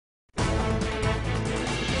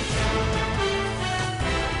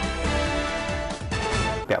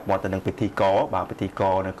ពាក់ព័ន្ធទៅនឹងពិធីករបាទពិធីក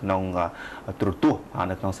រនៅក្នុងទូរទស្សន៍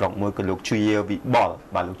នៅក្នុងស្រុកមួយគឺលោកជាវិបុល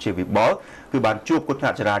បាទលោកជាវិបុលគឺបានជួបគ្រោះថ្នា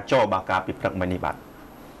ក់ចរាចរណ៍បាទកាលពីព្រឹកមិញនេះបាទ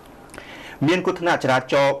មានគ្រោះថ្នាក់ចរា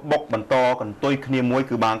ចរណ៍បុកបន្តកន្ទុយគ្នាមួយ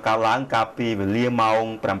គឺបានកើតឡើងកាលពីវេលាម៉ោង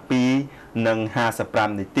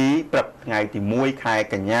 7:55 នាទីព្រឹកថ្ងៃទី 1 ខែ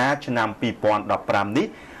កញ្ញាឆ្នាំ 2015 នេះ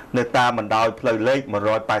នៅតាមបណ្ដោយផ្លូវលេខ 182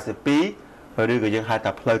 ឬក៏យើងហៅ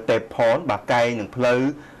ថាផ្លូវតេផនបាទកែងនឹងផ្លូវ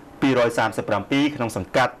 237 ក្នុងស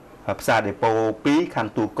ង្កាត់ផ្សារដេប៉ូ 2 ខណ្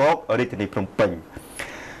ឌទូកករាជធានីភ្នំពេញ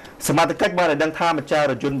សមត្ថកិច្ចបានឲ្យដឹងថាម្ចាស់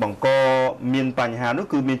រថយន្តបង្កមានបញ្ហានោះ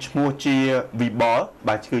គឺមានឈ្មោះជាវិបុល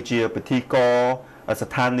បាទគឺជាពិធីករ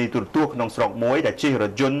ស្ថានីយទូរទស្សន៍ក្នុងស្រុកមួយដែលជិះរ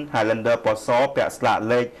ថយន្ត Highlander ពណ៌សពាក់ស្លាក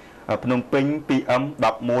លេខភ្នំពេញ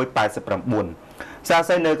 2M1189 សារ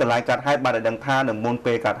សេនៅកន្លែងកាត់ហេតុបានឲ្យដឹងថានៅមុន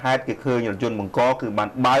ពេលកាត់ហេតុគេឃើញរថយន្តបង្កគឺបាន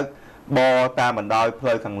បើកបរតាមបណ្ដោយផ្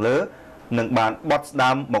លូវខាងលើនិងបានបត់ស្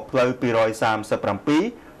ដាំមកផ្លូវ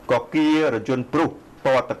 237 ក៏គៀរថយន្តព្រុសព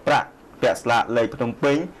ណ៌ទឹកប្រាក់ពាក់ស្លាកលេខភ្នំ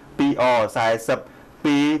ពេញ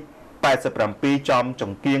 2R40-287 ចំច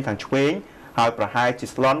ង្គៀងខាងឆ្វេងហើយប្រហែលជា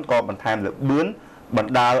ស្លន់ក៏បន្ថែមលើបឿនប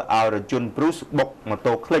ណ្ដាលឲ្យរថយន្តព្រុសបុកម៉ូ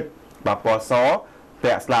តូឃ្លិចបាទពណ៌ស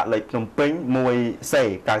ពាក់ស្លាកលេខភ្នំពេញ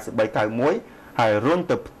 1C9391 ហើយរុញ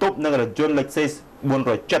ទៅផ្ទប់នឹងរថយន្ត Lexus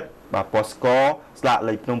 407 បាទពណ៌ស្ករស្លាក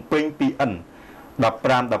លេខភ្នំពេញ 2N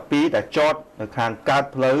 1512ដែលចតនៅខាងកើត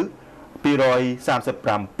ផ្លូវ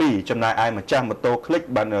 237 ចំណែកឯម្ចាស់ម៉ូតូឃ្លិច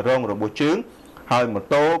បានរងរបួសជើងហើយម៉ូ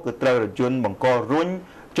តូគឺត្រូវរថយន្តបង្ករុញ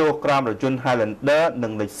ចូលក្រោមរថយន្ត Highlander និ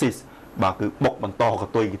ង Lexus បាទគឺបុកបន្តក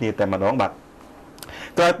តុយគ្នាតែម្ដងបាទ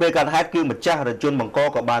ក្រោយពេលកើតហេតុគឺម្ចាស់រថយន្តបង្ក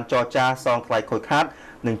ក៏បានចរចាសងថ្លៃខូចខាត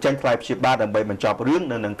និងចេញថ្លៃព្យាបាលដើម្បីបញ្ចប់រឿង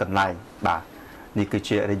នៅនឹងកន្លែងបាទនេះគឺ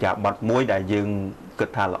ជាអរិយាប័ត្រមួយដែលយើងគិត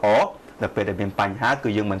ថាល្អដល់ពេលដែលមានបញ្ហាគឺ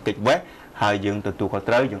យើងមិនគេចវេះហើយយើងទទួលខុស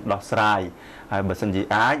ត្រូវយើងដោះស្រាយហើយបើសិនជា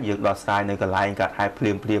អាចយើងដោះស្រាយនៅកន្លែងកាត់ហេតុភ្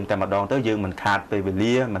លាមតែម្ដងទៅយើងមិនខាតពេលវេ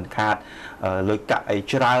លាមិនខាតលុយកាក់អី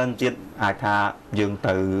ច្រើនទៀតអាចថាយើង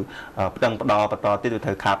ទៅផ្ដឹងផ្ដល់បន្តទៀតវាត្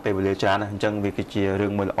រូវខាតពេលវេលាច្រើនណាស់អញ្ចឹងវាគឺជារឿ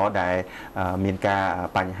ងមួយល្អដែលមានការ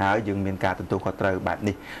បញ្ហាយើងមានការទទួលខុសត្រូវបែប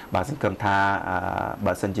នេះបាទសង្ឃឹមថា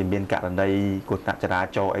បើសិនជាមានករណីគ្រោះថ្នាក់ចរា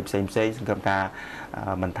ចរណ៍អីផ្សេងសង្ឃឹមថា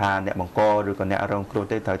មិនថាអ្នកបង្កឬក៏អ្នករងគ្រោះ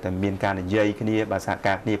ទេត្រូវតែមានការនិយាយគ្នាបាទសហ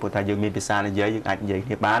ការគ្នាព្រោះថាយើងមានភាសានិយាយយើងអាចនិយាយ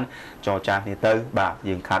គ្នាបានចរចាគ្នាទៅបាទ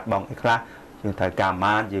យើងខាត់បងអីខ្លះយើងត្រូវការ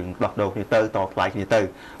ម៉ានយើងដោះដូរគ្នាទៅតថ្លៃគ្នាទៅ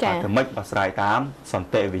បាទទៅមិនដោះស្រាយតាមសន្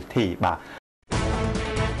តិវិធីបាទ